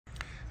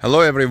Hello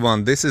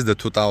everyone, this is the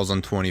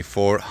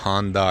 2024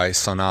 Hyundai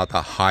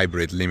Sonata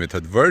Hybrid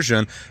limited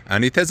version,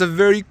 and it has a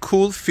very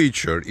cool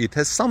feature. It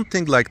has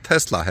something like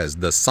Tesla has,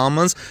 the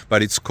summons,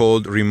 but it's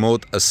called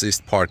remote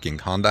assist parking.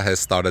 Honda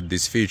has started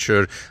this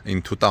feature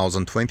in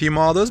 2020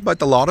 models,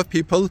 but a lot of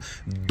people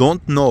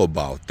don't know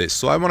about this.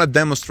 So I want to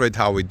demonstrate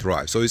how it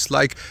drives. So it's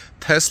like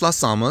Tesla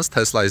summons.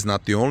 Tesla is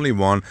not the only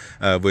one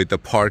with the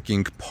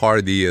parking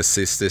party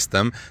assist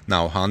system.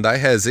 Now Hyundai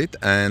has it,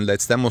 and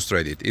let's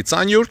demonstrate it. It's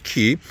on your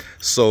key.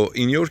 So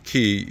in your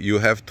key, you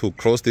have to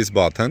cross this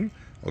button,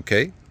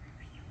 okay?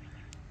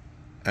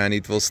 And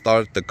it will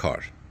start the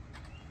car,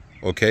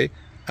 okay?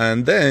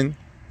 And then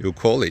you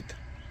call it.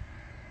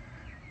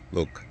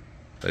 Look,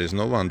 there is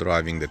no one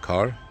driving the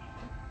car.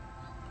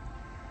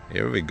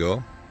 Here we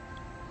go.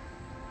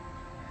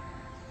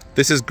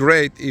 This is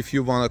great if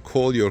you want to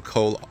call your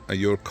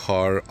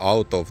car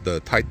out of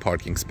the tight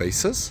parking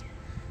spaces,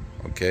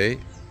 okay?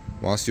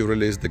 Once you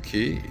release the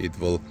key, it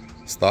will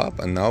stop,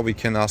 and now we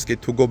can ask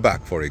it to go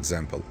back, for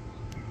example.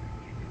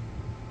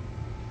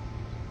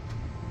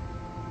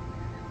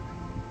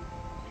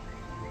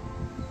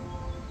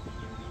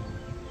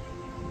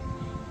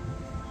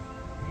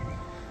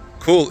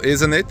 Cool,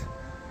 isn't it?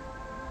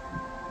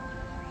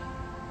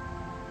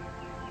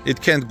 It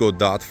can't go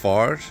that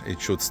far. It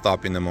should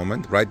stop in a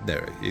moment. Right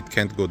there, it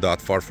can't go that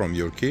far from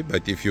your key,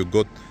 but if you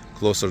go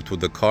closer to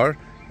the car,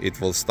 it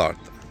will start.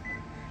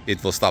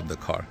 It will stop the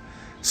car.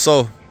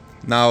 So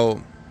now,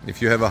 if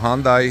you have a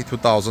Hyundai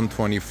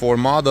 2024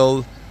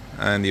 model,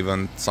 and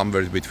even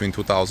somewhere between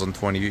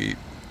 2020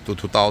 to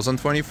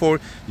 2024,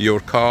 your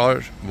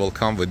car will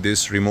come with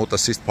this remote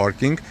assist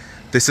parking.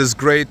 This is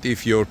great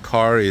if your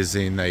car is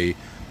in a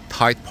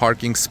tight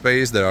parking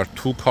space. There are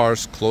two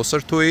cars closer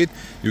to it.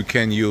 You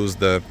can use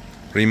the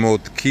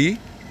remote key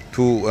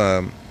to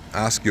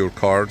ask your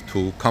car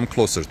to come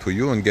closer to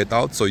you and get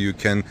out, so you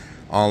can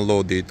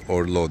unload it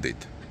or load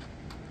it.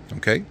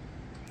 Okay,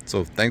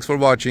 so thanks for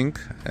watching,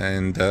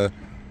 and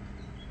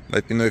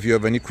let me know if you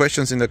have any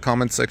questions in the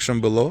comment section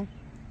below.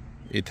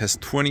 It has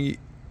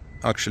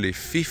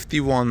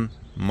 51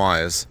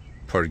 miles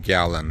per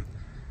gallon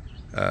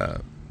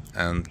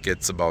and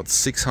gets about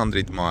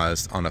 600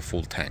 miles on a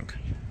full tank.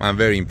 I'm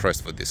very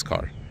impressed with this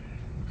car.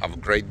 Have a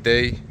great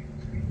day,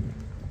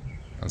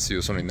 and see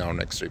you soon in our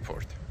next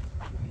report.